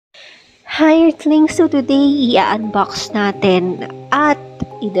Hi Earthlings! So today, i-unbox natin at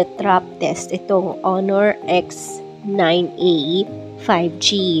i-trap test itong Honor X9A 5G.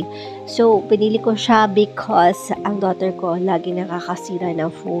 So, pinili ko siya because ang daughter ko lagi nakakasira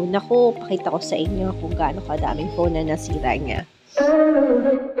ng phone. Ako, pakita ko sa inyo kung gaano kadaming phone na nasira niya.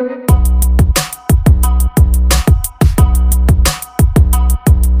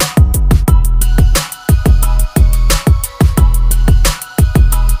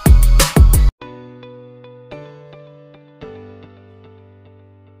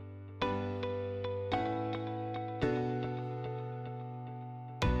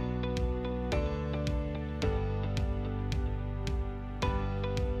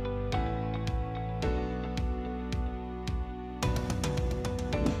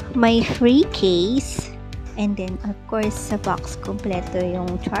 May free case, and then of course sa box kompleto yung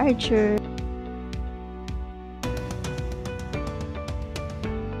charger.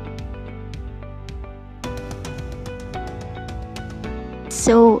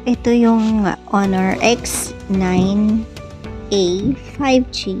 So ito yung Honor X9A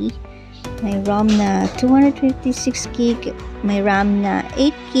 5G. May ROM na 256GB, may RAM na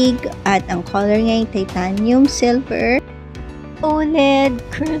 8GB, at ang color niya yung titanium silver. OLED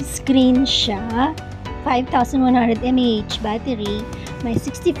curved screen siya, 5100 mAh battery, may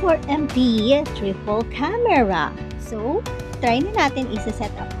 64MP triple camera. So, try na natin, isa-set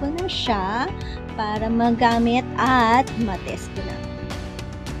up ko na siya para magamit at matest ko na.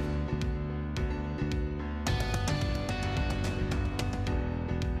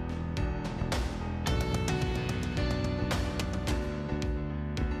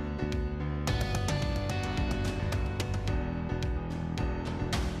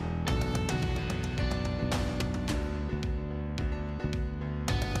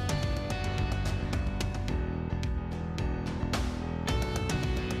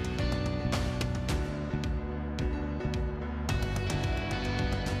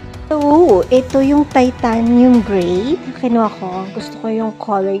 So, ito yung titanium gray. Kinuha ko. Gusto ko yung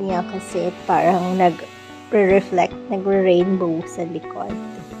color niya kasi parang nagre-reflect, nagre-rainbow sa likod.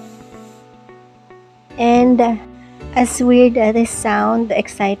 And, as weird as it sound,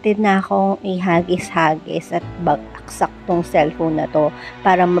 excited na akong ihagis-hagis at bagaksak tong cellphone na to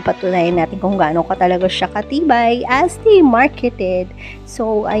para mapatunayan natin kung gaano ka talaga siya katibay as they marketed.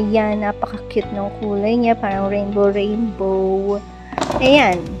 So, ayan, napaka-cute ng kulay niya. Parang rainbow.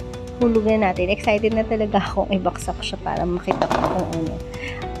 Ayan. Hulugan natin. Excited na talaga akong ibaksak siya para makita ko kung ano.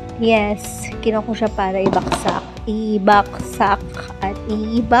 Yes, kinuha ko siya para ibaksak. Ibaksak at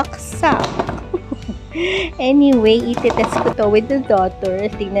ibaksak. Anyway, ititest ko to with the daughter.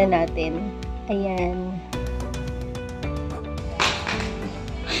 Tingnan natin. Ayan.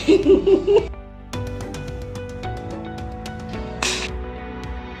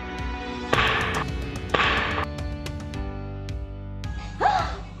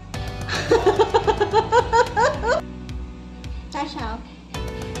 Tasha.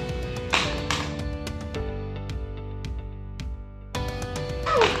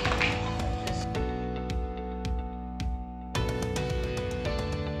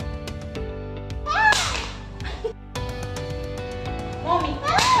 Mommy.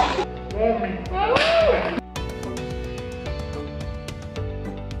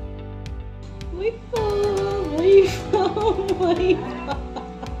 My phone.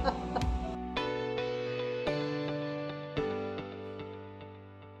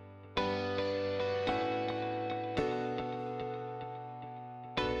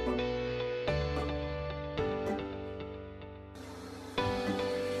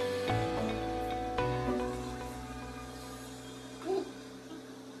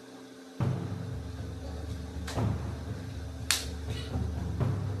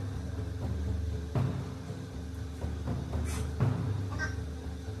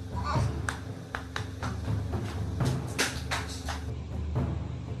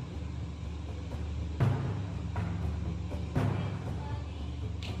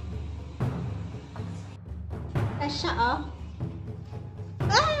 Tasha, oh.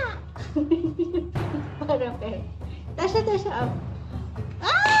 Ah! Parang pera. Tasha, oh.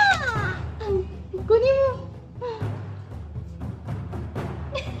 Ah! Kunin mo.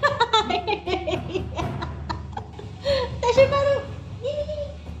 Tasha, parang...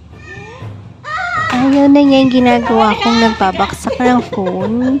 Ayaw na niya yung ginagawa kong nagbabaksak ng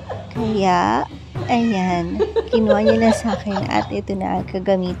phone. Kaya, ayan. Kinuha niya na sa akin at ito na,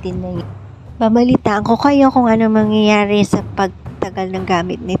 gagamitin na niya. Babalitaan ko kayo kung ano mangyayari sa pagtagal ng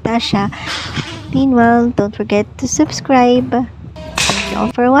gamit ni Tasha. Meanwhile, don't forget to subscribe. Thank you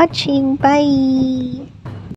all for watching. Bye!